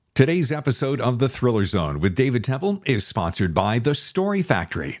Today's episode of The Thriller Zone with David Temple is sponsored by The Story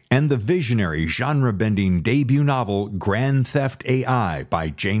Factory and the visionary genre-bending debut novel Grand Theft AI by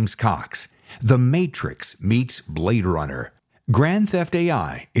James Cox. The Matrix meets Blade Runner. Grand Theft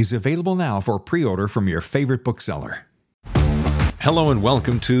AI is available now for pre-order from your favorite bookseller. Hello and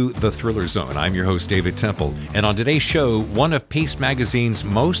welcome to The Thriller Zone. I'm your host, David Temple. And on today's show, one of Paste Magazine's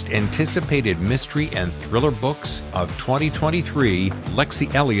most anticipated mystery and thriller books of 2023,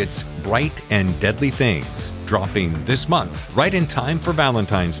 Lexi Elliott's Bright and Deadly Things, dropping this month, right in time for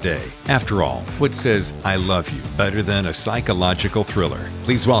Valentine's Day. After all, what says I love you better than a psychological thriller?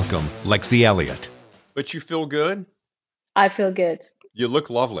 Please welcome Lexi Elliott. But you feel good? I feel good. You look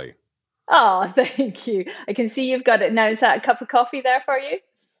lovely. Oh, thank you. I can see you've got it. Now, is that a cup of coffee there for you?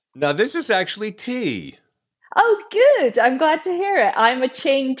 Now, this is actually tea. Oh, good. I'm glad to hear it. I'm a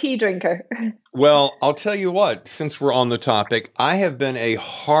chain tea drinker. Well, I'll tell you what, since we're on the topic, I have been a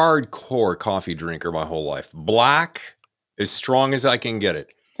hardcore coffee drinker my whole life. Black, as strong as I can get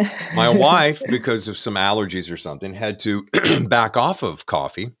it. My wife, because of some allergies or something, had to back off of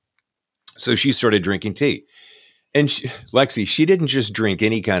coffee. So she started drinking tea. And Lexi, she didn't just drink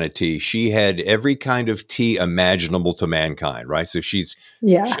any kind of tea. She had every kind of tea imaginable to mankind, right? So she's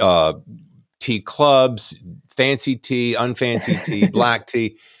tea clubs, fancy tea, unfancy tea, black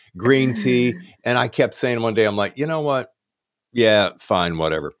tea, green tea. And I kept saying one day, I'm like, you know what? Yeah, fine,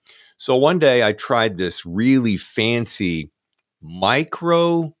 whatever. So one day I tried this really fancy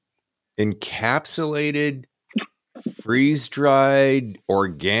micro encapsulated, freeze-dried,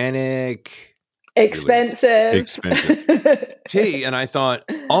 organic, expensive tea. And I thought,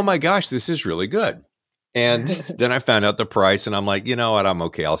 oh my gosh, this is really good. And then I found out the price and I'm like, you know what? I'm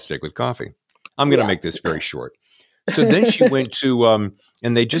okay. I'll stick with coffee. I'm going to make this very short. So then she went to,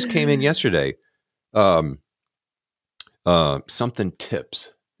 and they just came in yesterday, something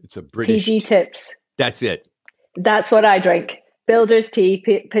Tips. It's a British PG Tips. That's it. That's what I drink. Builder's tea,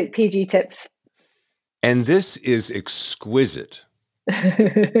 PG Tips. And this is exquisite.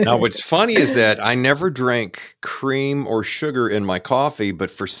 Now, what's funny is that I never drank cream or sugar in my coffee, but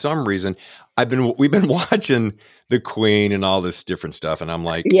for some reason, we've been watching The Queen and all this different stuff, and I'm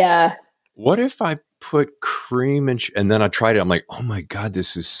like, yeah, what if I put cream and then I tried it? I'm like, oh my God,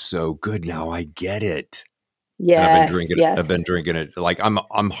 this is so good. Now I get it. Yeah, I've been drinking it. I've been drinking it. Like I'm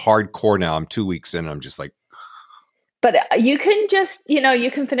hardcore now. I'm 2 weeks in. And I'm just like. But you can just, you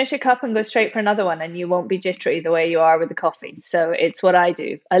can finish a cup and go straight for another one and you won't be jittery the way you are with the coffee. So it's what I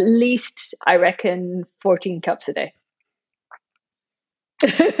do. At least, I reckon, 14 cups a day.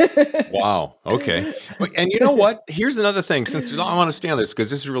 Wow. Okay. And you know what? Here's another thing. Since I want to stay on this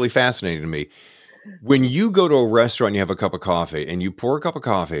because this is really fascinating to me. When you go to a restaurant and you have a cup of coffee and you pour a cup of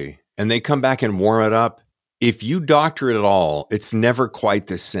coffee and they come back and warm it up, if you doctor it at all, it's never quite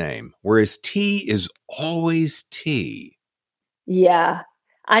the same. Whereas tea is always tea. Yeah.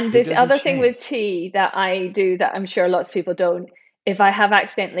 And the other thing with tea that I do that I'm sure lots of people don't, if I have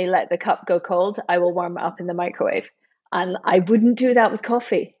accidentally let the cup go cold, I will warm it up in the microwave. And I wouldn't do that with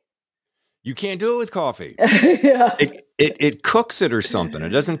coffee. You can't do it with coffee. Yeah. It cooks it or something. It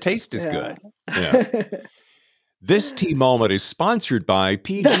doesn't taste as good. Yeah. This tea moment is sponsored by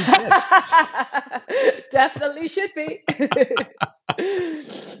PG Tips. Definitely should be.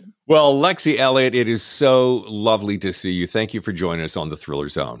 Well, Lexi Elliott, it is so lovely to see you. Thank you for joining us on The Thriller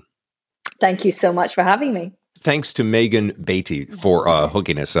Zone. Thank you so much for having me. Thanks to Megan Beatty for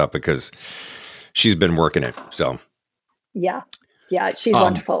hooking us up because she's been working it. So, yeah, she's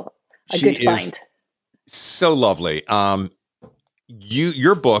wonderful. A good find. So lovely.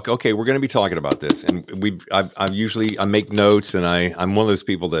 Your book, okay, we're going to be talking about this, and I make notes, and I'm one of those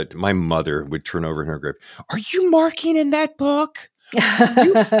people that my mother would turn over in her grave. Are you marking in that book? Are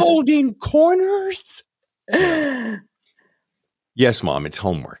you folding corners? Yeah. Yes, Mom, it's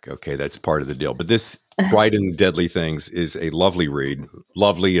homework. Okay, that's part of the deal. But this Bright and Deadly Things is a lovely read,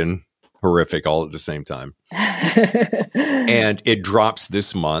 lovely and horrific all at the same time. And it drops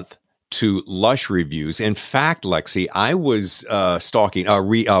this month to Lush Reviews. In fact, Lexi, I was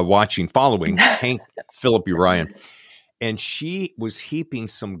following Hank Phillip Ryan, and she was heaping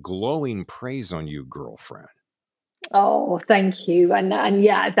some glowing praise on you, girlfriend. Oh, thank you. And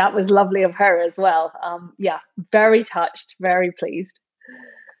yeah, that was lovely of her as well. Very touched, very pleased.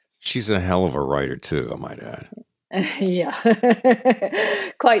 She's a hell of a writer too, I might add. Yeah.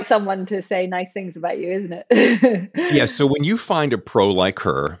 Quite someone to say nice things about you, isn't it? Yeah. So when you find a pro like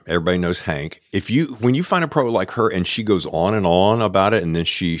her, everybody knows Hank. When you find a pro like her and she goes on and on about it, and then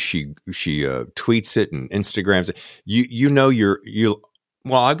she tweets it and Instagrams it, you know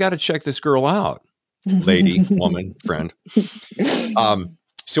well, I've got to check this girl out, lady, woman, friend.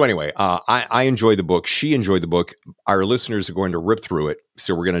 So anyway, I enjoyed the book. She enjoyed the book. Our listeners are going to rip through it.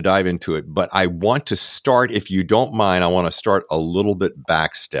 So we're going to dive into it. But I want to start, if you don't mind, I want to start a little bit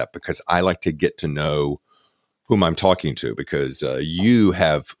back step because I like to get to know whom I'm talking to because you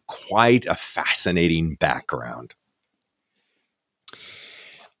have quite a fascinating background.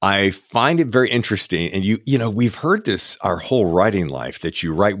 I find it very interesting. And you know, we've heard this our whole writing life that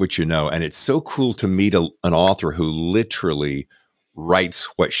you write what you know. And it's so cool to meet an author who literally writes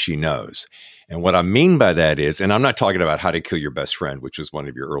what she knows. And what I mean by that is, and I'm not talking about How to Kill Your Best Friend, which was one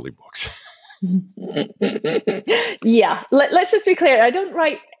of your early books. Yeah, let's just be clear. I don't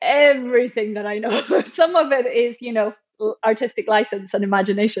write everything that I know. Some of it is, you know, artistic license and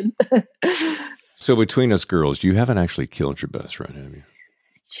imagination. So between us girls, you haven't actually killed your best friend, have you?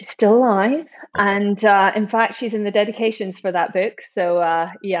 She's still alive. And in fact, she's in the dedications for that book. So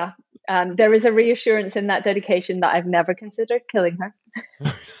yeah, there is a reassurance in that dedication that I've never considered killing her.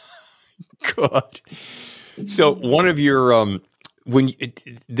 Good. So one of your,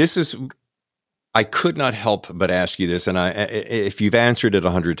 I could not help but ask you this. And if you've answered it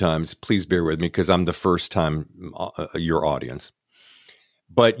 100 times, please bear with me because I'm the first time your audience.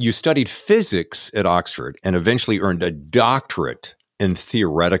 But you studied physics at Oxford and eventually earned a doctorate in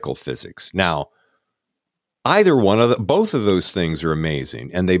theoretical physics. Now, both of those things are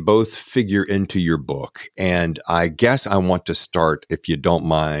amazing, and they both figure into your book. And I guess I want to start, if you don't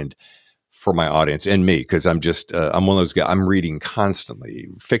mind, for my audience and me, because I'm one of those guys. I'm reading constantly,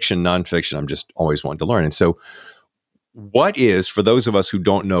 fiction, nonfiction. I'm just always wanting to learn. And so, what is, for those of us who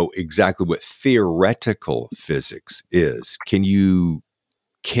don't know exactly what theoretical physics is, can you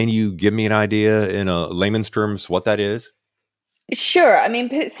give me an idea in a layman's terms what that is? Sure. I mean,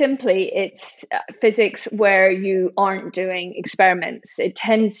 put simply, it's physics where you aren't doing experiments. It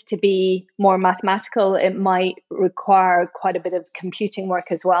tends to be more mathematical. It might require quite a bit of computing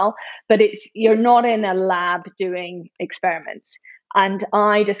work as well, but you're not in a lab doing experiments. And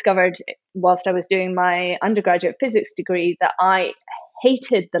I discovered whilst I was doing my undergraduate physics degree that I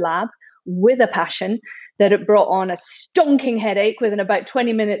hated the lab with a passion, that it brought on a stonking headache within about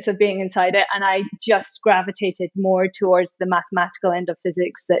 20 minutes of being inside it. And I just gravitated more towards the mathematical end of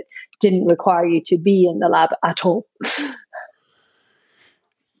physics that didn't require you to be in the lab at all.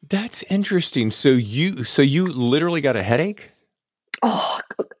 That's interesting. So you literally got a headache? Oh,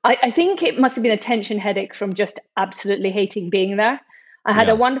 I think it must have been a tension headache from just absolutely hating being there. I had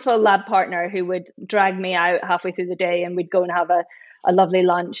a wonderful lab partner who would drag me out halfway through the day and we'd go and have a lovely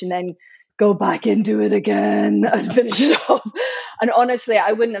lunch and then go back and do it again and finish it off. And honestly,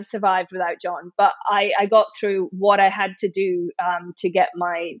 I wouldn't have survived without John, but I got through what I had to do to get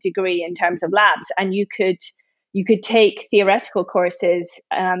my degree in terms of labs. And you could take theoretical courses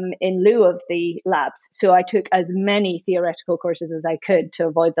in lieu of the labs. So I took as many theoretical courses as I could to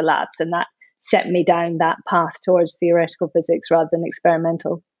avoid the labs. And that set me down that path towards theoretical physics rather than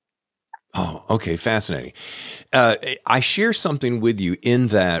experimental. Oh, okay. Fascinating. I share something with you in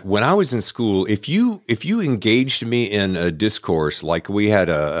that when I was in school, if you engaged me in a discourse, like we had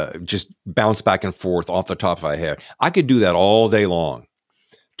just bounce back and forth off the top of my head, I could do that all day long,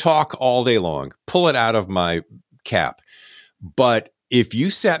 talk all day long, pull it out of my cap. But if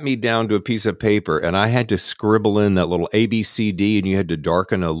you sat me down to a piece of paper and I had to scribble in that little ABCD and you had to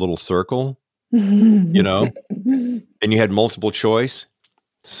darken a little circle, you know, and you had multiple choice,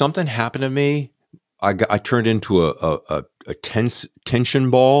 something happened to me. I turned into a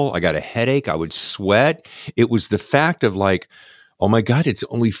tension ball. I got a headache. I would sweat. It was the fact of like, oh my God, it's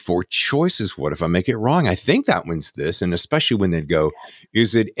only 4 choices. What if I make it wrong? I think that one's this. And especially when they'd go,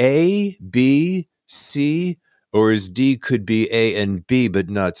 is it A, B, C, or is D could be A and B, but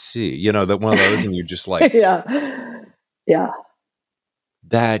not C? You know, that one of those, and you're just like, yeah.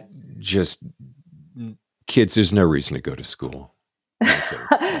 That just, kids, there's no reason to go to school. I'm kidding.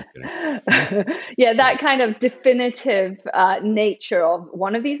 Yeah, that kind of definitive nature of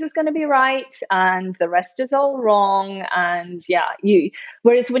one of these is going to be right and the rest is all wrong. And yeah,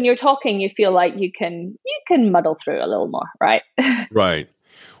 whereas when you're talking, you feel like you can muddle through a little more, right? Right.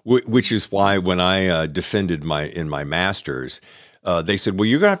 Which is why when I defended in my master's, they said, well,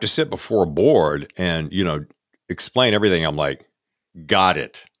 you're going to have to sit before a board and, explain everything. I'm like, got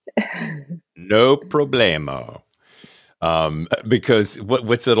it. No problemo. Because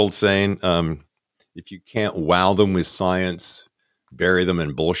what's that old saying? If you can't wow them with science, bury them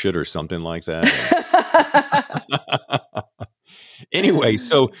in bullshit or something like that. Anyway,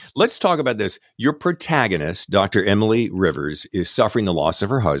 so let's talk about this. Your protagonist, Dr. Emily Rivers, is suffering the loss of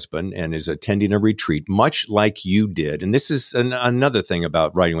her husband and is attending a retreat, much like you did. And this is another thing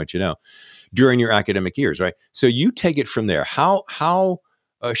about writing what you know during your academic years, right? So you take it from there. How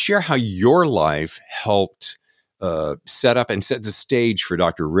share how your life helped set up and set the stage for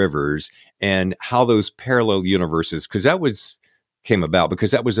Dr. Rivers, and how those parallel universes, because that was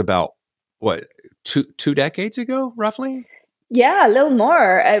about what, two decades ago, roughly? Yeah, a little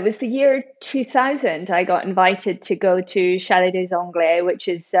more. It was the year 2000. I got invited to go to Chalet des Anglais, which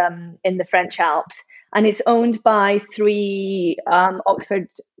is in the French Alps, and it's owned by three Oxford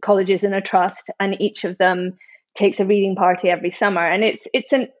colleges in a trust, and each of them takes a reading party every summer. And it's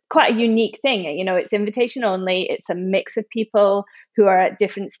quite a unique thing. You know, it's invitation only. It's a mix of people who are at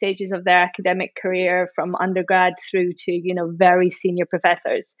different stages of their academic career, from undergrad through to, you know, very senior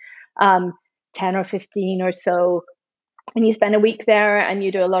professors, 10 or 15 or so. And you spend a week there and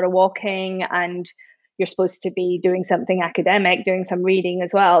you do a lot of walking, and you're supposed to be doing something academic, doing some reading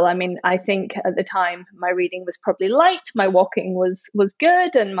as well. I mean, I think at the time my reading was probably light, my walking was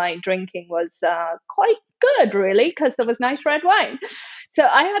good, and my drinking was quite good, really, because there was nice red wine. So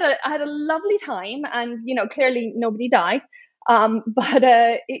I had a lovely time, and, you know, clearly nobody died, but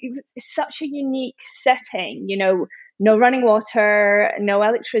it was such a unique setting. You know, no running water, no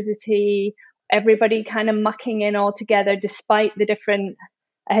electricity, everybody kind of mucking in all together, despite the different,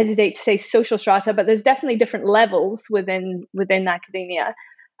 I hesitate to say social strata, but there's definitely different levels within academia.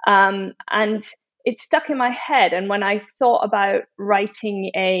 And it stuck in my head. And when I thought about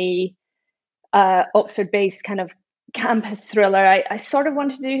writing a Oxford-based kind of campus thriller, I sort of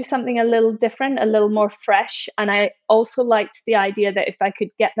wanted to do something a little different, a little more fresh. And I also liked the idea that if I could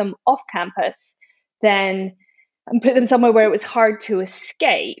get them off campus, then and put them somewhere where it was hard to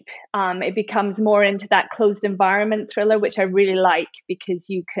escape, it becomes more into that closed environment thriller, which I really like, because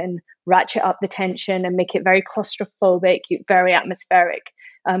you can ratchet up the tension and make it very claustrophobic, very atmospheric,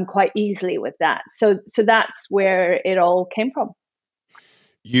 quite easily with that. So that's where it all came from.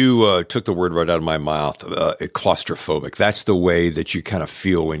 You took the word right out of my mouth, claustrophobic. That's the way that you kind of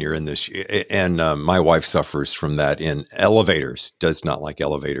feel when you're in this. And my wife suffers from that in elevators, does not like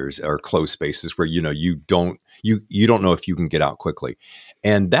elevators or closed spaces where, you know, you don't know if you can get out quickly.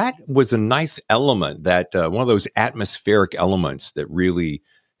 And that was a nice element, that one of those atmospheric elements that really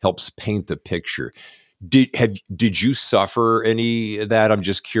helps paint the picture. Did you suffer any of that? I'm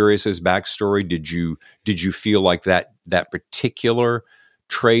just curious, as backstory. Did you feel like that particular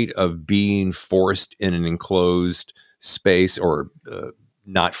trait of being forced in an enclosed space, or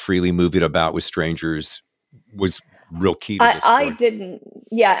not freely moving about with strangers, was real key to this story? I didn't.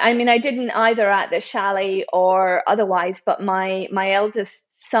 Yeah, I mean, I didn't either at the chalet or otherwise. But my eldest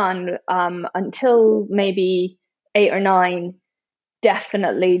son, until maybe 8 or 9,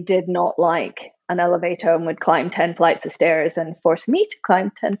 definitely did not like an elevator and would climb 10 flights of stairs and force me to climb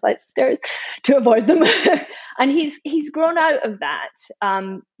 10 flights of stairs to avoid them. And he's grown out of that.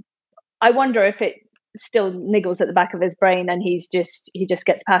 I wonder if it still niggles at the back of his brain and he just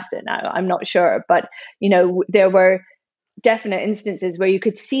gets past it now. I'm not sure. But, you know, there were definite instances where you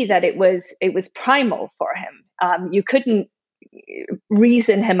could see that it was primal for him. You couldn't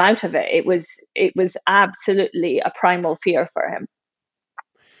reason him out of it. It was absolutely a primal fear for him.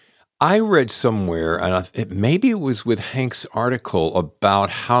 I read somewhere, and maybe it was with Hank's article,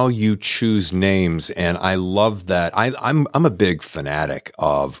 about how you choose names, and I love that. I'm a big fanatic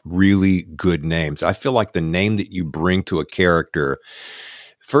of really good names. I feel like the name that you bring to a character,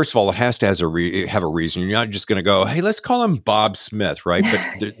 first of all, it has to have a reason. You're not just going to go, hey, let's call him Bob Smith, right?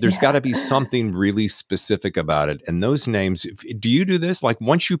 But there's got to be something really specific about it. And those names, do you do this? Like,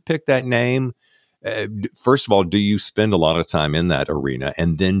 once you pick that name, first of all, do you spend a lot of time in that arena?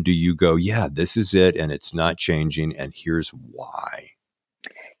 And then do you go, yeah, this is it, and it's not changing, and here's why?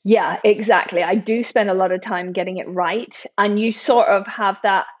 Yeah, exactly. I do spend a lot of time getting it right. And you sort of have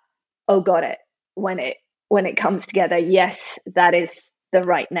that, oh, got it, when it comes together. Yes, that is the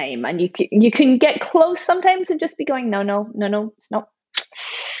right name. And you can get close sometimes and just be going, no, it's not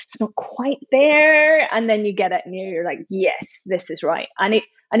quite there. And then you get it and you're like, yes, this is right. And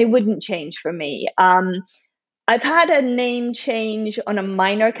it wouldn't change for me. I've had a name change on a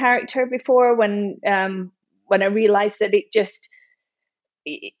minor character before when I realized that it just,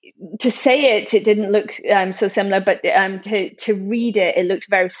 to say it didn't look so similar, but to read it, it looked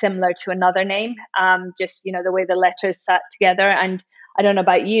very similar to another name. Just, you know, the way the letters sat together. And I don't know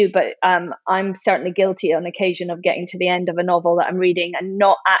about you, but I'm certainly guilty on occasion of getting to the end of a novel that I'm reading and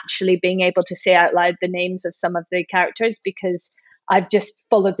not actually being able to say out loud the names of some of the characters, because I've just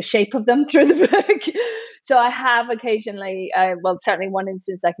followed the shape of them through the book. So I have occasionally, certainly one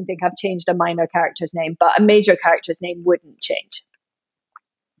instance I can think I've changed a minor character's name, but a major character's name wouldn't change.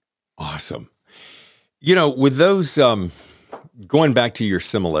 Awesome. You know, with those, going back to your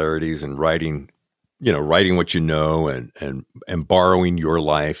similarities in writing writing what you know and borrowing your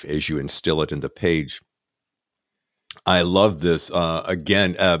life as you instill it in the page. I love this.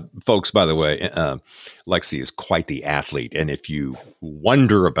 Again, folks, by the way, Lexi is quite the athlete. And if you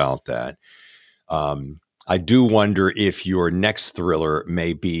wonder about that, I do wonder if your next thriller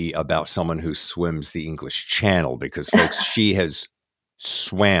may be about someone who swims the English Channel, because, folks, she has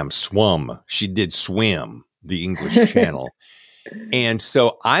she did swim the English Channel. And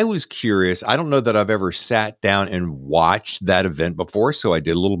so I was curious. I don't know that I've ever sat down and watched that event before. So I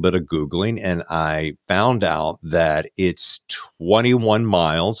did a little bit of Googling, and I found out that it's 21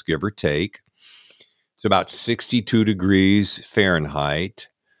 miles, give or take. It's about 62 degrees Fahrenheit.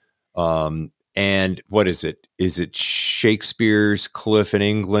 And what is it? Is it Shakespeare's Cliff in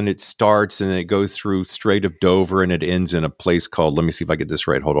England? It starts and it goes through Strait of Dover and it ends in a place called, let me see if I get this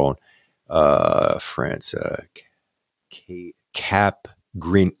right. Hold on. France, Cap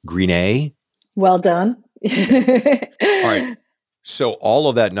Greenay. Well done. All right. So all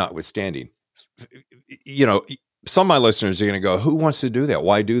of that notwithstanding, some of my listeners are going to go, who wants to do that?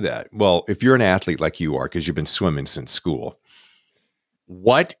 Why do that? Well, if you're an athlete like you are, because you've been swimming since school,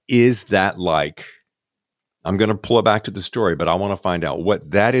 what is that like? I'm going to pull it back to the story, but I want to find out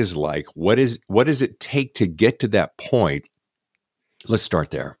what that is like. What does it take to get to that point? Let's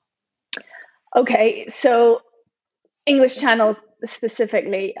start there. Okay. So English Channel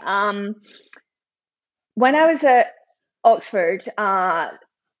specifically. When I was at Oxford,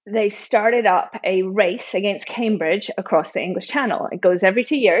 they started up a race against Cambridge across the English Channel. It goes every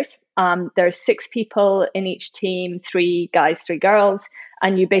 2 years. There's 6 people in each team, 3 guys, 3 girls,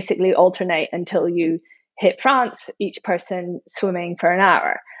 and you basically alternate until you hit France, each person swimming for an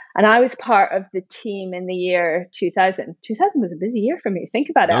hour. And I was part of the team in the year 2000. 2000 was a busy year for me. Think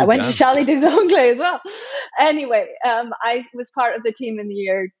about it. I went to Chalet des Anglais as well. Anyway, I was part of the team in the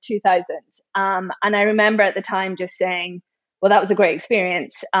year 2000. And I remember at the time just saying, well, that was a great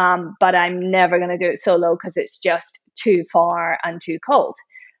experience, but I'm never going to do it solo because it's just too far and too cold.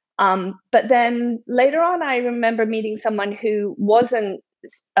 But then later on, I remember meeting someone who wasn't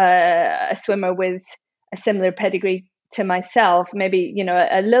a swimmer with a similar pedigree to myself, maybe,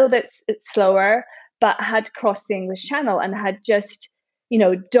 a little bit slower, but had crossed the English Channel and had just,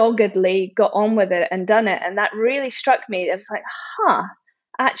 doggedly got on with it and done it. And that really struck me. It was like,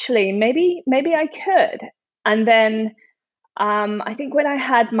 actually, maybe I could. And then I think when I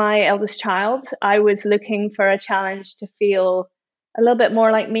had my eldest child, I was looking for a challenge to feel a little bit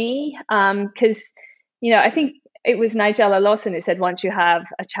more like me. Because, I think it was Nigella Lawson who said, once you have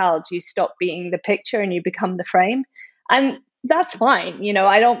a child, you stop being the picture and you become the frame. And that's fine.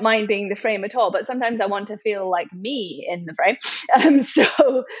 I don't mind being the frame at all, but sometimes I want to feel like me in the frame.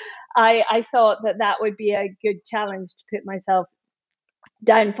 So I thought that would be a good challenge to put myself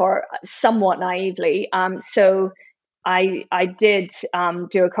down for somewhat naively. So I did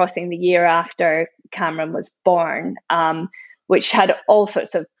do a crossing the year after Cameron was born, which had all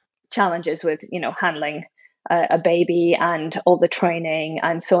sorts of challenges with, handling a baby and all the training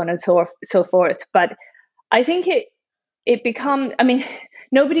and so on and so forth. But I think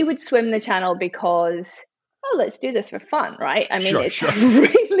nobody would swim the channel because, let's do this for fun, right? It's a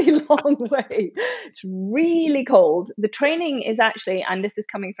really long way. It's really cold. The training is actually, and this is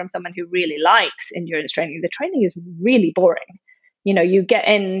coming from someone who really likes endurance training, the training is really boring. You get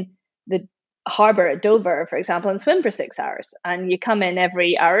in the harbor at Dover, for example, and swim for 6 hours, and you come in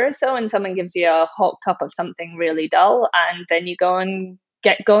every hour or so and someone gives you a hot cup of something really dull, and then you go and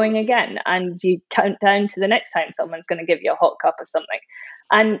get going again, and you count down to the next time someone's going to give you a hot cup of something,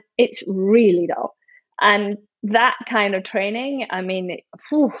 and it's really dull. And that kind of training,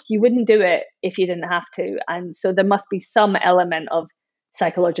 you wouldn't do it if you didn't have to. And so there must be some element of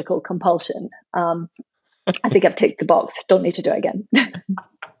psychological compulsion. I think I've ticked the box. Don't need to do it again.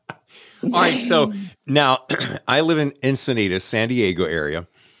 All right. So now I live in Encinitas, San Diego area.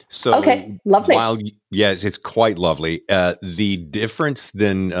 So okay, lovely. Yes, it's quite lovely. The difference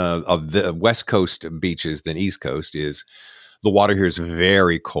then of the West Coast beaches than East Coast is the water here is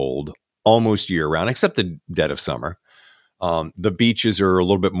very cold almost year round, except the dead of summer. The beaches are a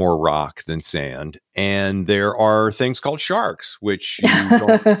little bit more rock than sand. And there are things called sharks, which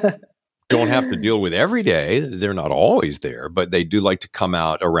you don't have to deal with every day. They're not always there, but they do like to come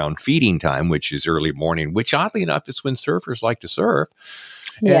out around feeding time, which is early morning, which oddly enough is when surfers like to surf.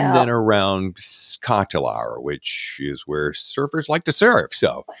 Yeah. And then around cocktail hour, which is where surfers like to surf.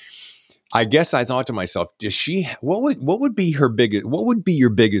 So I guess I thought to myself, what would be your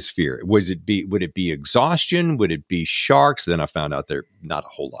biggest fear? Would it be exhaustion? Would it be sharks? Then I found out there are not a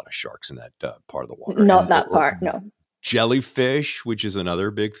whole lot of sharks in that part of the water. Not that part, no. Jellyfish, which is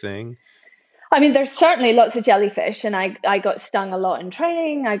another big thing. I mean, there's certainly lots of jellyfish, and I got stung a lot in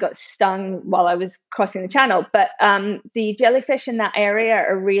training. I got stung while I was crossing the channel. But the jellyfish in that area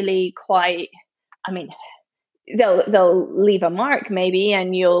are really quite, I mean, they'll leave a mark maybe,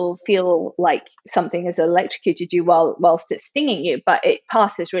 and you'll feel like something has electrocuted you whilst it's stinging you, but it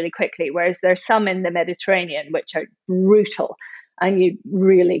passes really quickly. Whereas there's some in the Mediterranean which are brutal, and you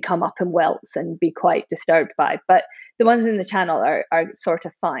really come up in welts and be quite disturbed by. But the ones in the channel are sort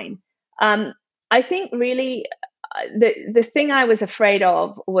of fine. I think really the thing I was afraid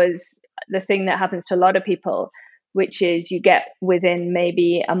of was the thing that happens to a lot of people, which is you get within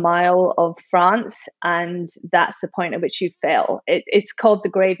maybe a mile of France, and that's the point at which you fail. It's called the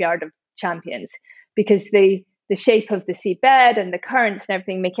graveyard of champions, because the shape of the seabed and the currents and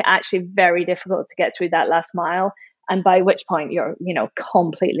everything make it actually very difficult to get through that last mile, and by which point you're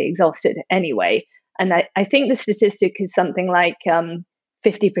completely exhausted anyway. And I think the statistic is something like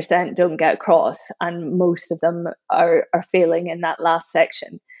 50% don't get across, and most of them are failing in that last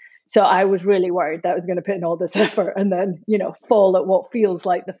section. So I was really worried that I was going to put in all this effort and then, fall at what feels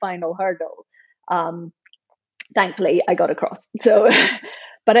like the final hurdle. Thankfully, I got across. So,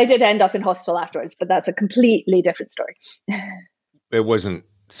 but I did end up in hospital afterwards, but that's a completely different story. It wasn't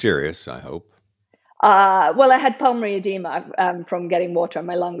serious, I hope. Well, I had pulmonary edema from getting water in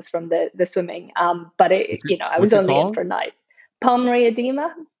my lungs from the swimming. But I was only in for a night. Pulmonary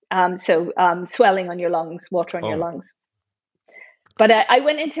edema, so swelling on your lungs, water on your lungs. But I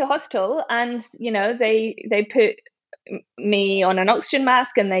went into hospital, and they put me on an oxygen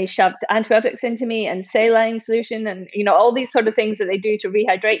mask, and they shoved antibiotics into me and saline solution, and all these sort of things that they do to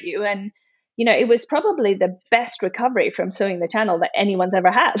rehydrate you. And it was probably the best recovery from swimming the channel that anyone's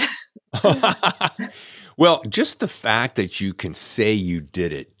ever had. Well, just the fact that you can say you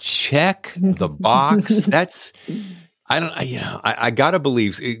did it, check the box. That's. I got to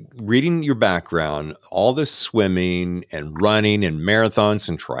believe, reading your background, all this swimming and running and marathons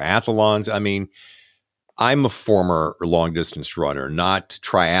and triathlons. I mean, I'm a former long distance runner, not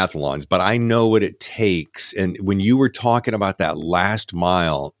triathlons, but I know what it takes. And when you were talking about that last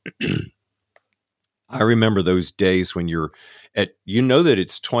mile, I remember those days when you're that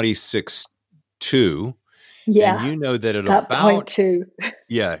it's 26.2. Yeah. And you know that at about about 0.2.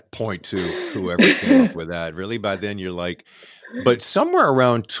 Yeah, 0.2, whoever came up with that. Really, by then you're like, but somewhere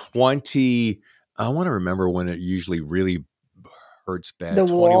around 20, I want to remember when it usually really hurts bad. The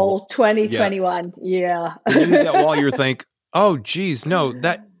wall, 2021. Yeah. And you hit that wall, you think, oh, geez, no,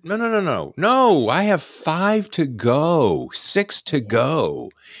 I have 5 to go, 6 to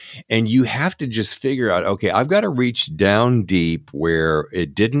go. And you have to just figure out, okay, I've got to reach down deep where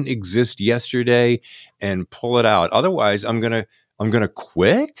it didn't exist yesterday and pull it out. Otherwise, I'm going to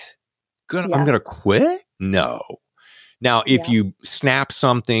quit? I'm going to quit? No. Now, if you snap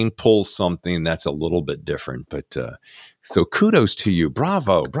something, pull something, that's a little bit different. But so kudos to you.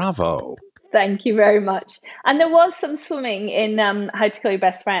 Bravo. Thank you very much. And there was some swimming in How to Kill Your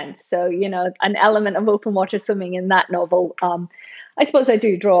Best Friend. So, an element of open water swimming in that novel. I suppose I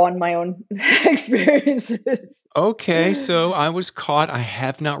do draw on my own experiences. Okay, so I was caught. I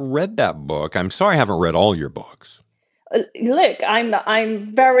have not read that book. I'm sorry I haven't read all your books. Look,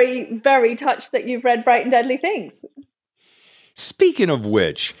 I'm very, very touched that you've read Bright and Deadly Things. Speaking of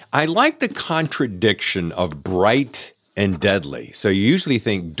which, I like the contradiction of bright and deadly. So you usually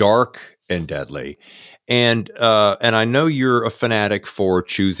think dark and deadly. And I know you're a fanatic for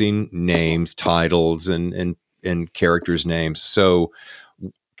choosing names, titles, and characters' names. So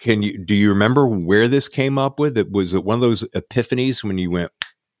do you remember where this came up with? Was it one of those epiphanies when you went,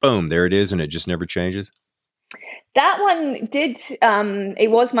 boom, there it is, and it just never changes? That one did.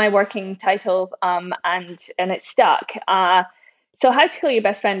 It was my working title, and it stuck. So How to Kill Your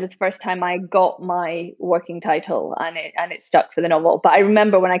Best Friend was the first time I got my working title, and it stuck for the novel. But I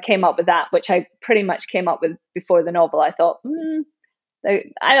remember when I came up with that, which I pretty much came up with before the novel, I thought,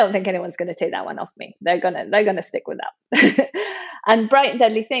 I don't think anyone's going to take that one off me. They're gonna stick with that. And Bright and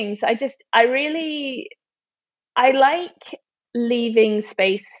Deadly Things, I like leaving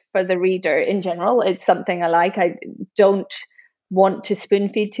space for the reader in general. It's something I like. I don't want to spoon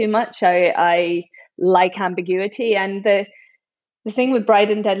feed too much. I like ambiguity, and the thing with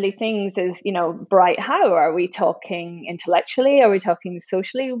Bright and Deadly Things is, bright how? Are we talking intellectually? Are we talking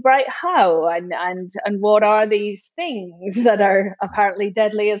socially? Bright how? And what are these things that are apparently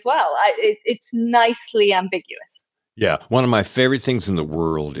deadly as well? It's nicely ambiguous. Yeah. One of my favorite things in the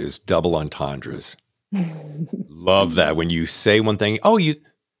world is double entendres. Love that. When you say one thing,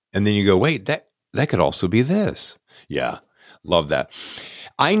 and then you go, wait, that could also be this. Yeah. Love that.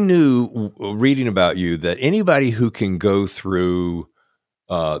 I knew reading about you that anybody who can go through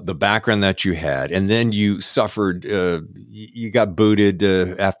the background that you had, and then you suffered, you got booted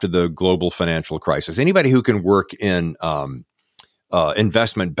after the global financial crisis. Anybody who can work in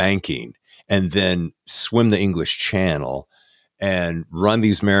investment banking and then swim the English Channel and run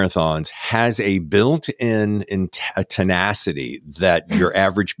these marathons has a built-in tenacity that your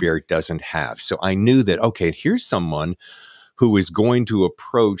average bear doesn't have. So I knew that, okay, here's someone who is going to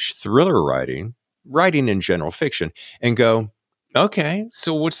approach thriller writing in general fiction, and go, okay,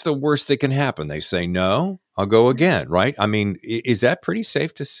 so what's the worst that can happen? They say, no, I'll go again, right? I mean, is that pretty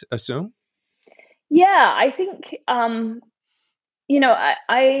safe to assume? Yeah, I think, I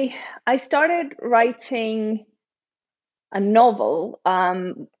started writing a novel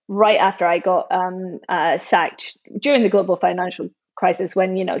right after I got sacked during the global financial crisis,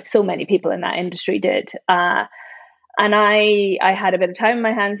 when, so many people in that industry did. And I had a bit of time in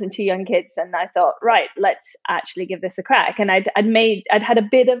my hands and 2 young kids, and I thought, right, let's actually give this a crack. And I'd had a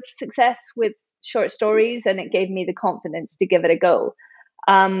bit of success with short stories, and it gave me the confidence to give it a go.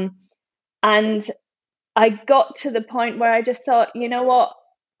 And I got to the point where I just thought, you know what?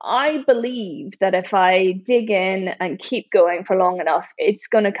 I believe that if I dig in and keep going for long enough, it's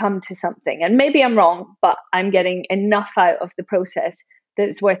going to come to something. And maybe I'm wrong, but I'm getting enough out of the process that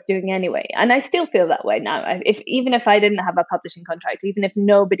it's worth doing anyway. And I still feel that way now. Even if I didn't have a publishing contract, even if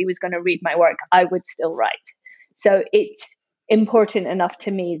nobody was going to read my work, I would still write. So it's important enough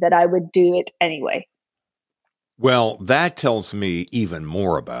to me that I would do it anyway. Well, that tells me even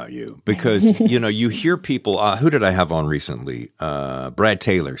more about you, because, you hear people, who did I have on recently? Brad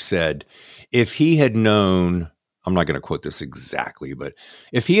Taylor said, if he had known, I'm not going to quote this exactly, but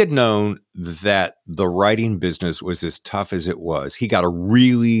if he had known that the writing business was as tough as it was, he got a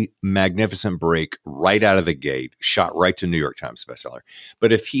really magnificent break right out of the gate, shot right to New York Times bestseller.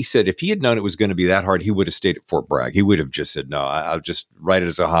 But if he had known it was going to be that hard, he would have stayed at Fort Bragg. He would have just said, no, I'll just write it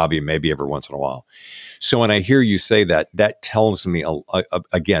as a hobby, maybe every once in a while. So when I hear you say that, that tells me,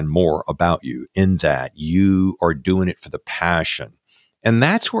 again, more about you, in that you are doing it for the passion. And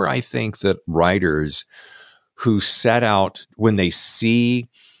that's where I think that writers who set out, when they see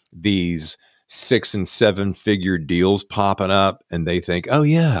these 6 and 7 figure deals popping up, and they think, oh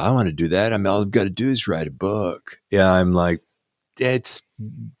yeah, I want to do that. I mean, all I've got to do is write a book. Yeah. I'm like,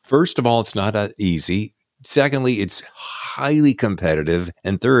 first of all, it's not that easy. Secondly, it's highly competitive.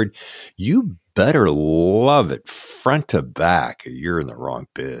 And third, you better love it front to back. You're in the wrong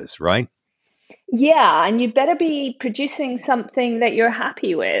biz, right? Yeah, and you better be producing something that you're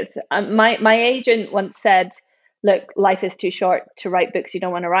happy with. My agent once said, look, life is too short to write books you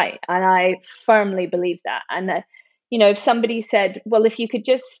don't want to write. And I firmly believe that. And, if somebody said, well, if you could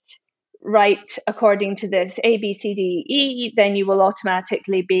just write according to this A, B, C, D, E, then you will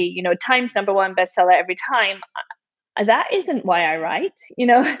automatically be, Times #1 bestseller every time. That isn't why I write,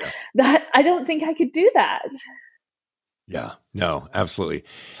 that I don't think I could do that. Yeah, no, absolutely.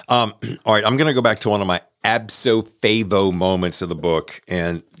 All right, I'm going to go back to one of my abso-favo moments of the book,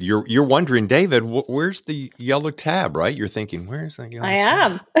 and you're wondering, David, where's the yellow tab? Right? You're thinking, where's that yellow tab? I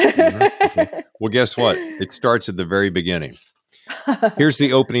am. Mm-hmm. Well, guess what? It starts at the very beginning. Here's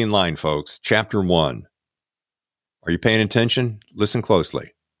the opening line, folks. Chapter 1. Are you paying attention? Listen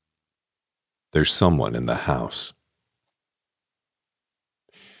closely. There's someone in the house.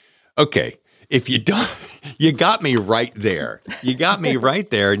 Okay. If you don't, you got me right there. You got me right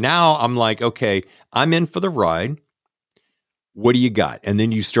there. Now I'm like, okay, I'm in for the ride. What do you got? And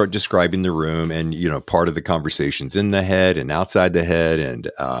then you start describing the room, and, part of the conversation's in the head and outside the head.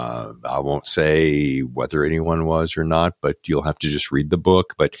 And I won't say whether anyone was or not, but you'll have to just read the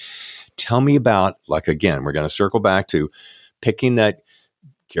book. But tell me about, again, we're going to circle back to picking that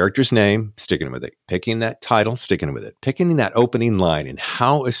character's name, sticking with it, picking that title, sticking with it, picking that opening line, and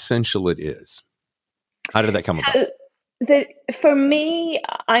how essential it is. How did that come about? For me,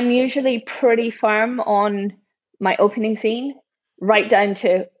 I'm usually pretty firm on my opening scene, right down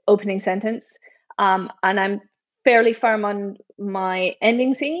to opening sentence. And I'm fairly firm on my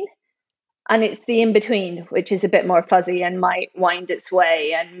ending scene. And it's the in-between, which is a bit more fuzzy and might wind its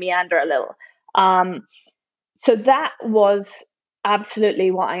way and meander a little. So that was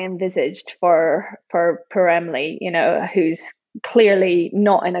absolutely what I envisaged for Emily, who's clearly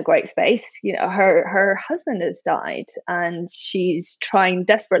not in a great space. Her husband has died, and she's trying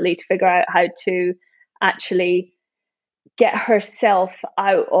desperately to figure out how to actually get herself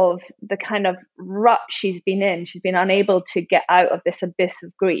out of the kind of rut she's been in. She's been unable to get out of this abyss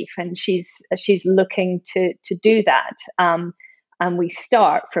of grief, and she's looking to do that. And we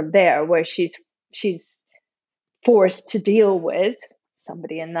start from there, where she's forced to deal with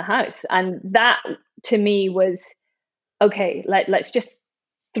somebody in the house. And that, to me, was, okay, let's just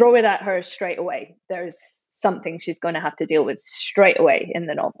throw it at her straight away. There's something she's going to have to deal with straight away in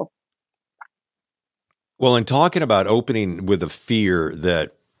the novel. Well, in talking about opening with a fear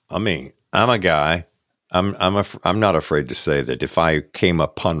that, I mean, I'm a guy. I'm not afraid to say that if I came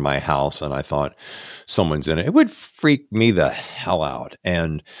upon my house and I thought someone's in it, it would freak me the hell out.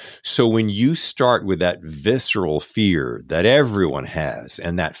 And so when you start with that visceral fear that everyone has,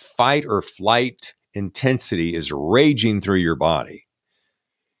 and that fight or flight intensity is raging through your body,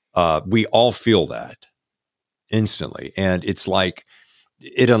 we all feel that instantly. And it's like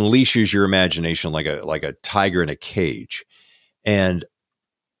it unleashes your imagination like a tiger in a cage. And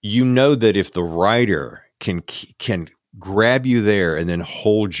you know that if the writer can grab you there and then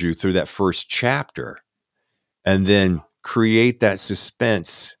hold you through that first chapter and then create that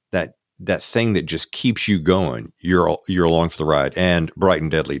suspense, that thing that just keeps you going, you're along for the ride. And Bright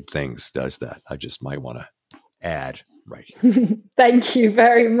and Deadly Things does that. I just might want to add right here. Thank you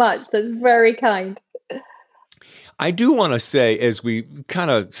very much. That's very kind. I do want to say, as we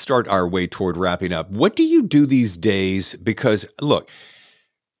kind of start our way toward wrapping up, what do you do these days? Because look,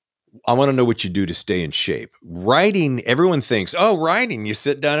 I want to know what you do to stay in shape. Writing, everyone thinks, writing, you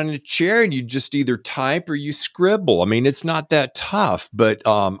sit down in a chair and you just either type or you scribble. I mean, it's not that tough, but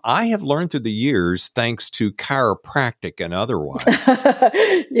I have learned through the years, thanks to chiropractic and otherwise,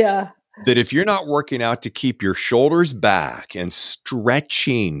 yeah, that if you're not working out to keep your shoulders back and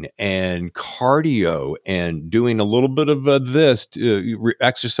stretching and cardio and doing a little bit of this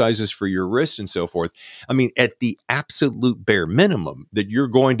exercises for your wrist and so forth, I mean, at the absolute bare minimum, that you're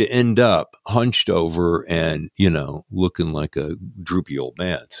going to end up hunched over and, looking like a droopy old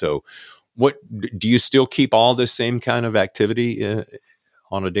man. So what do you still keep all this same kind of activity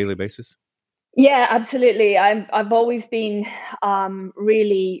on a daily basis? Yeah, absolutely. I've always been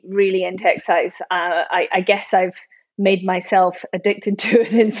really, really into exercise. I guess I've made myself addicted to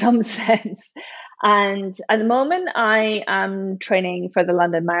it in some sense. And at the moment, I am training for the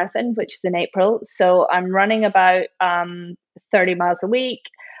London Marathon, which is in April. So I'm running about 30 miles a week.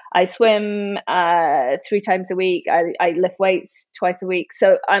 I swim 3 times a week. I lift weights twice a week.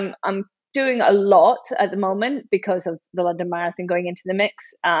 So I'm doing a lot at the moment because of the London Marathon going into the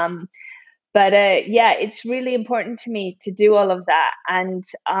mix. But it's really important to me to do all of that. And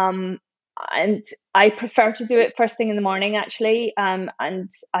I prefer to do it first thing in the morning, actually. And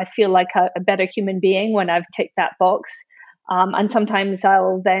I feel like a better human being when I've ticked that box. And sometimes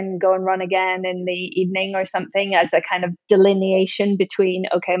I'll then go and run again in the evening or something as a kind of delineation between,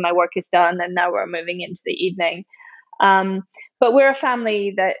 okay, my work is done and now we're moving into the evening. But we're a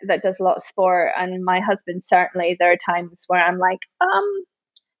family that does a lot of sport. And my husband, certainly, there are times where I'm like,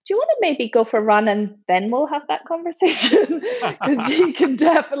 do you want to maybe go for a run and then we'll have that conversation? Because he can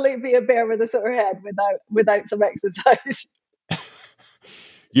definitely be a bear with a sore head without some exercise.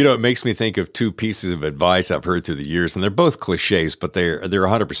 It makes me think of 2 pieces of advice I've heard through the years, and they're both cliches, but they're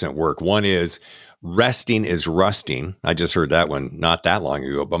 100% work. One is resting is rusting. I just heard that one not that long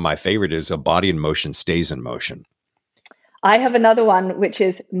ago, but my favorite is a body in motion stays in motion. I have another one, which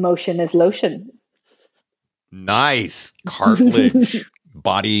is motion is lotion. Nice. Cartilage.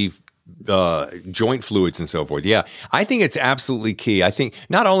 Body, joint fluids and so forth. Yeah, I think it's absolutely key. I think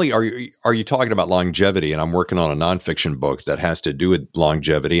not only are you talking about longevity, and I'm working on a nonfiction book that has to do with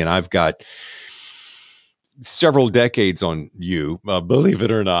longevity, and I've got several decades on you, believe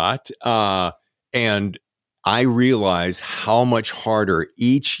it or not, and I realize how much harder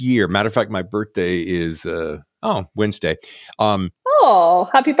each year. Matter of fact, my birthday is Wednesday.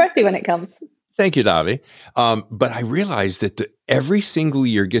 Happy birthday when it comes. Thank you, Davi. But I realized that every single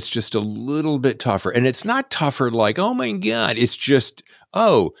year gets just a little bit tougher. And it's not tougher like, oh my God, it's just,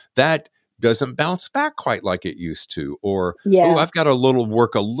 that doesn't bounce back quite like it used to. Or, I've got to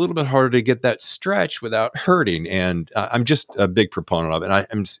work a little bit harder to get that stretch without hurting. And I'm just a big proponent of it.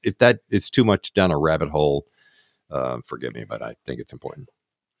 And if it's too much down a rabbit hole, forgive me, but I think it's important.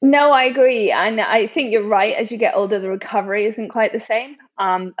 No, I agree. And I think you're right. As you get older, the recovery isn't quite the same.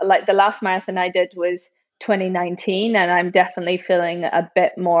 Like the last marathon I did was 2019, and I'm definitely feeling a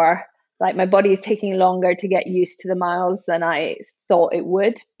bit more like my body is taking longer to get used to the miles than I thought it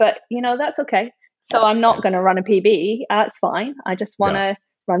would. But, that's okay. So I'm not going to run a PB. That's fine. I just want to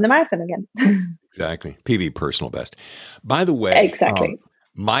run the marathon again. Exactly. PB personal best. By the way, exactly.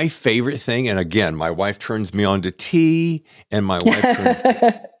 My favorite thing, and again, my wife turns me on to tea, and my wife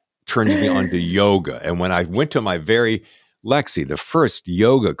turns me on to yoga. And when I went to Lexi, the first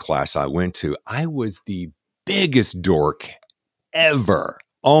yoga class I went to, I was the biggest dork ever.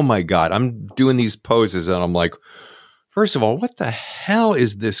 Oh my God. I'm doing these poses and I'm like, First of all, what the hell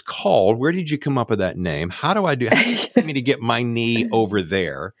is this called? Where did you come up with that name? How do you expect me to get my knee over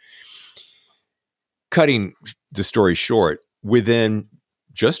there? Cutting the story short, within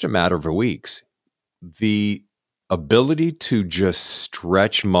just a matter of weeks, the ability to just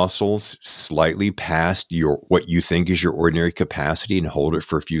stretch muscles slightly past what you think is your ordinary capacity and hold it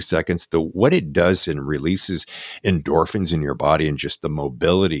for a few seconds, what it does and releases endorphins in your body, and just the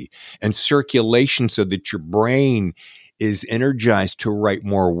mobility and circulation so that your brain is energized to write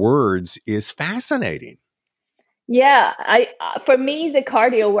more words is fascinating. Yeah, for me, the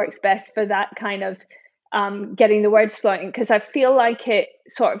cardio works best for that kind of getting the words flowing, because I feel like it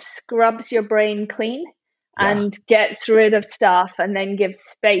sort of scrubs your brain clean and gets rid of stuff, and then gives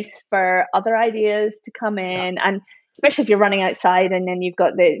space for other ideas to come in. And especially if you're running outside, and then you've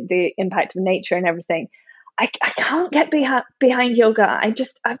got the impact of nature and everything. I can't get behind yoga.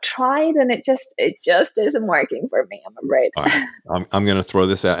 I've tried, and it just isn't working for me, I'm afraid. All right. I'm going to throw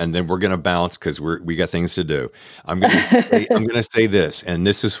this out, and then we're going to bounce because we got things to do. I'm going to say this, and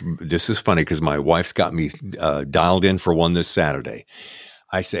this is funny because my wife's got me dialed in for one this Saturday.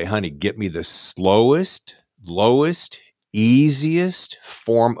 I say, honey, get me the slowest, lowest, easiest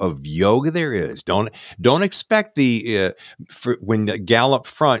form of yoga there is. Don't expect when the gal up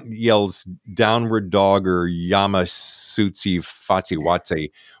front yells downward dog or yamasutsu fatsi watsi,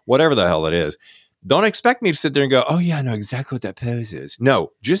 whatever the hell it is. Don't expect me to sit there and go, oh yeah, I know exactly what that pose is.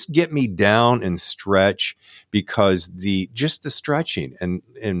 No, just get me down and stretch, because the stretching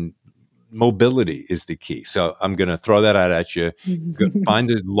and mobility is the key. So I'm going to throw that out at you. Find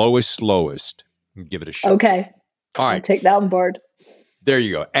the lowest, slowest, and give it a shot. Okay. All right. I'll take that on board. There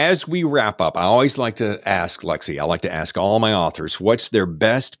you go. As we wrap up, I always like to ask, Lexi, I like to ask all my authors, what's their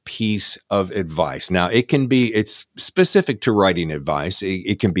best piece of advice? Now, it's specific to writing advice.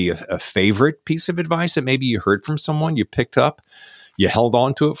 It can be a favorite piece of advice that maybe you heard from someone, you picked up, you held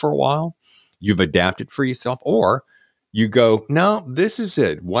on to it for a while, you've adapted for yourself, or you go, no, this is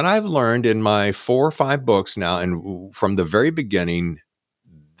it. What I've learned in my 4 or 5 books now, and from the very beginning,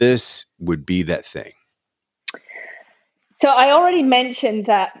 this would be that thing. So I already mentioned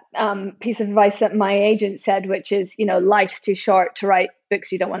that piece of advice that my agent said, which is, life's too short to write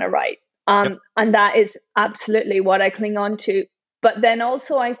books you don't want to write. And that is absolutely what I cling on to. But then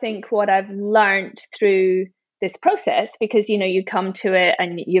also, I think what I've learned through this process, because, you come to it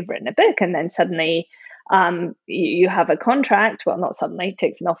and you've written a book, and then suddenly you have a contract. Well, not suddenly, it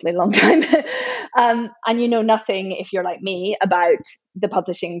takes an awfully long time. And you know nothing, if you're like me, about the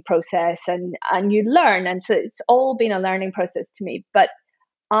publishing process, and you learn. And so it's all been a learning process to me. But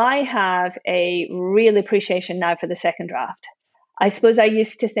I have a real appreciation now for the second draft. I suppose I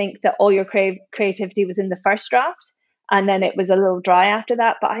used to think that all your creativity was in the first draft, and then it was a little dry after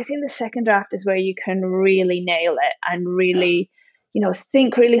that. But I think the second draft is where you can really nail it and really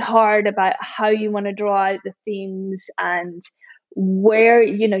think really hard about how you want to draw out the themes, and where,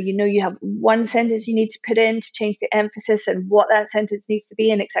 you have one sentence you need to put in to change the emphasis, and what that sentence needs to be,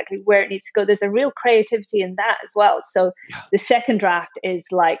 and exactly where it needs to go. There's a real creativity in that as well. So the second draft is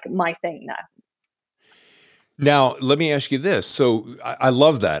like my thing now. Now, let me ask you this. So I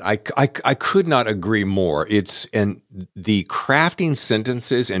love that. I could not agree more. And the crafting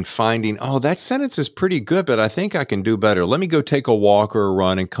sentences and finding, that sentence is pretty good, but I think I can do better. Let me go take a walk or a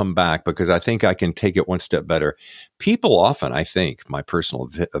run and come back, because I think I can take it one step better. People often, I think, my personal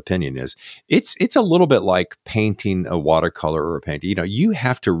opinion is, it's a little bit like painting a watercolor or a painting. You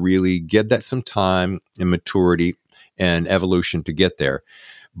have to really give that some time and maturity and evolution to get there.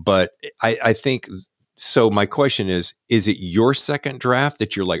 But I think... So my question is it your second draft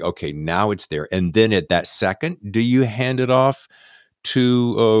that you're like, okay, now it's there? And then at that second, do you hand it off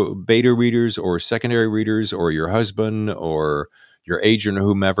to beta readers or secondary readers or your husband or your agent or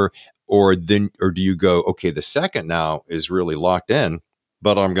whomever? Or do you go, okay, the second now is really locked in,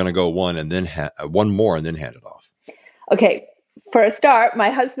 but I'm going to go one more and then hand it off? Okay. For a start, my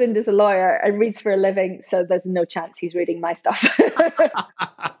husband is a lawyer and reads for a living, so there's no chance he's reading my stuff.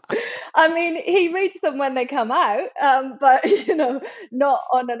 I mean, he reads them when they come out, but not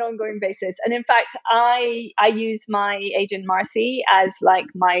on an ongoing basis. And in fact, I use my agent Marcy as like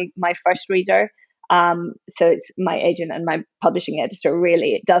my first reader. So it's my agent and my publishing editor.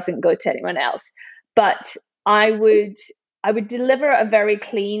 Really, it doesn't go to anyone else. But I would deliver a very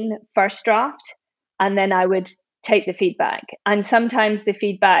clean first draft, and then I would take the feedback. And sometimes the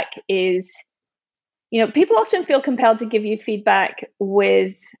feedback is, people often feel compelled to give you feedback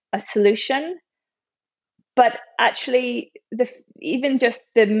with a solution, but actually even just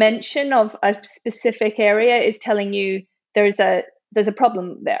the mention of a specific area is telling you there's a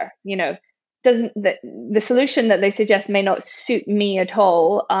problem there. the solution that they suggest may not suit me at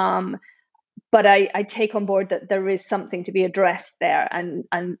all. But I take on board that there is something to be addressed there and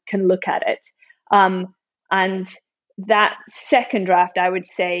can look at it. And that second draft, I would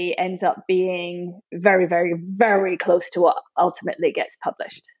say, ends up being very, very, very close to what ultimately gets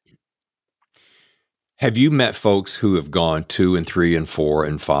published. Have you met folks who have gone 2 and 3 and 4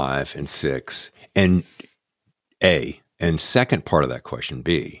 and 5 and 6? And A, and second part of that question,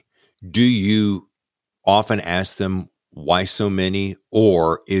 B, do you often ask them why so many,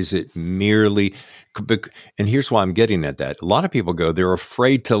 or is it merely, and here's why I'm getting at that. A lot of people they're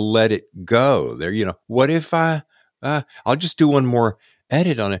afraid to let it go. They're, what if I'll just do one more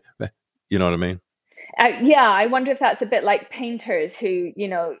edit on it. You know what I mean? Yeah, I wonder if that's a bit like painters who,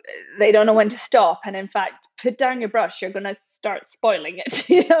 they don't know when to stop. And in fact, put down your brush, you're going to start spoiling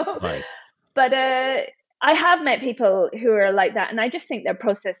it, Right. But I have met people who are like that. And I just think their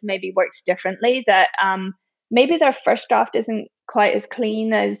process maybe works differently, that maybe their first draft isn't quite as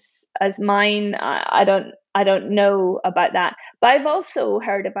clean as mine. I don't know about that. But I've also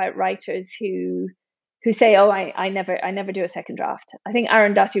heard about writers who say, "Oh, I never do a second draft." I think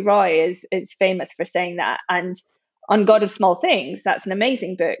Arundhati Roy is famous for saying that. And on God of Small Things, that's an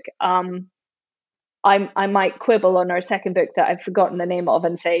amazing book. I might quibble on her second book that I've forgotten the name of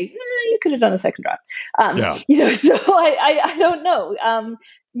and say, you could have done a second draft. So I don't know.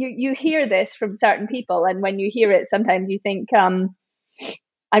 You hear this from certain people, and when you hear it, sometimes you think, I'm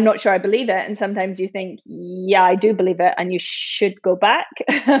not sure I believe it, and sometimes you think, yeah, I do believe it, and you should go back.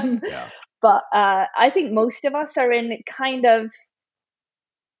 But I think most of us are in kind of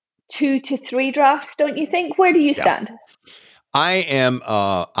 2 to 3 drafts, don't you think? Where do you stand? I am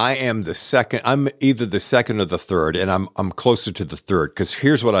the second. I'm either the second or the third, and I'm closer to the third, because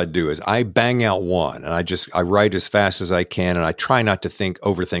here's what I do is I bang out one and I write as fast as I can, and I try not to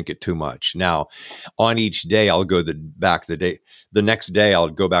overthink it too much. Now, on each day, I'll go the next day I'll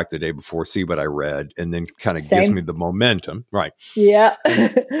go back the day before, see what I read, and then kind of gives me the momentum. Right. Yeah.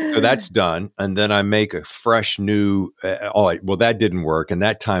 So that's done. And then I make a fresh new, that didn't work. And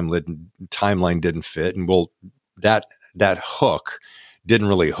that timeline didn't fit. And that hook didn't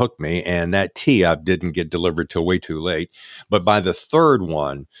really hook me, and that tee-up didn't get delivered till way too late. But by the third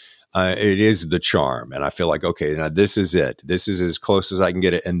one, it is the charm, and I feel like, okay, now this is it. This is as close as I can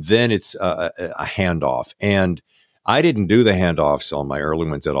get it, and then it's a handoff. And I didn't do the handoffs on my early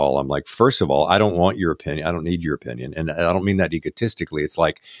ones at all. I'm like, first of all, I don't want your opinion. I don't need your opinion, and I don't mean that egotistically. It's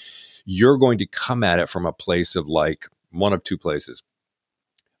like you're going to come at it from a place of like one of two places.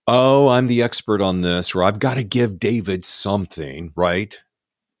 Oh, I'm the expert on this, or I've got to give David something, right?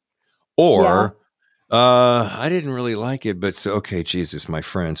 Or, I didn't really like it, but okay, Jesus, my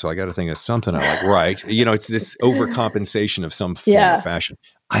friend, so I got to think of something I like, right? It's this overcompensation of some form or fashion.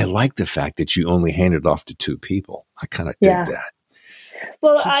 I like the fact that you only handed off to 2 people. I kind of dig that.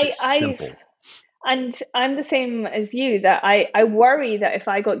 Well, and I'm the same as you, that I worry that if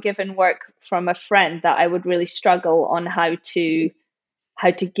I got given work from a friend, that I would really struggle on how to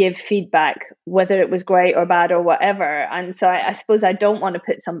give feedback, whether it was great or bad or whatever. And so I suppose I don't want to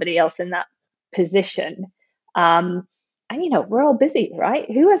put somebody else in that position. And, we're all busy, right?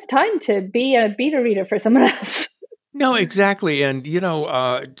 Who has time to be a beta reader for someone else? No, exactly. And,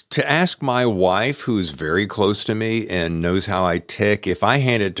 to ask my wife, who's very close to me and knows how I tick, if I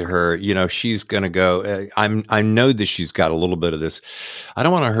hand it to her, she's going to go, I know that she's got a little bit of this. I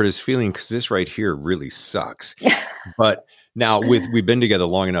don't want to hurt his feeling because this right here really sucks. But now, we've been together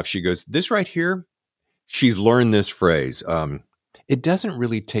long enough, she goes, this right here, she's learned this phrase. It doesn't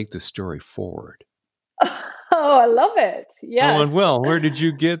really take the story forward. Oh, I love it. Yeah. Well, where did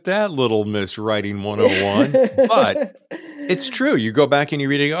you get that, little Miss Writing 101? But it's true. You go back and you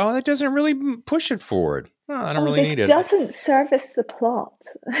read it, that doesn't really push it forward. Oh, I don't really need it. It doesn't service the plot.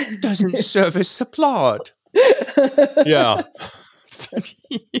 Doesn't service the plot. Yeah.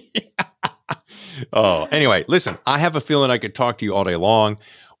 Oh, anyway, listen, I have a feeling I could talk to you all day long.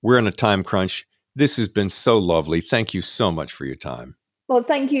 We're in a time crunch. This has been so lovely. Thank you so much for your time. Well,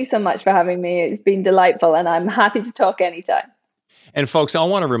 thank you so much for having me. It's been delightful, and I'm happy to talk anytime. And folks, I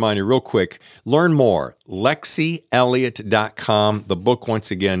want to remind you real quick, learn more, LexiElliott.com. The book,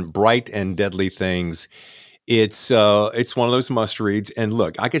 once again, Bright and Deadly Things. It's one of those must reads. And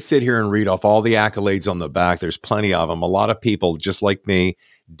look, I could sit here and read off all the accolades on the back. There's plenty of them. A lot of people, just like me,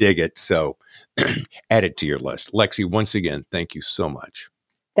 dig it. So add it to your list. Lexi, once again, thank you so much.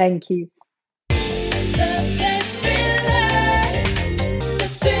 Thank you.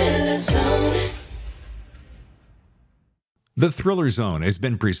 The Thriller Zone has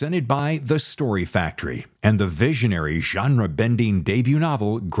been presented by The Story Factory and the visionary genre-bending debut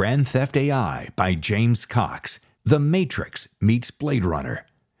novel Grand Theft AI by James Cox. The Matrix meets Blade Runner.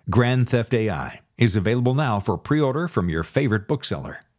 Grand Theft AI is available now for pre-order from your favorite bookseller.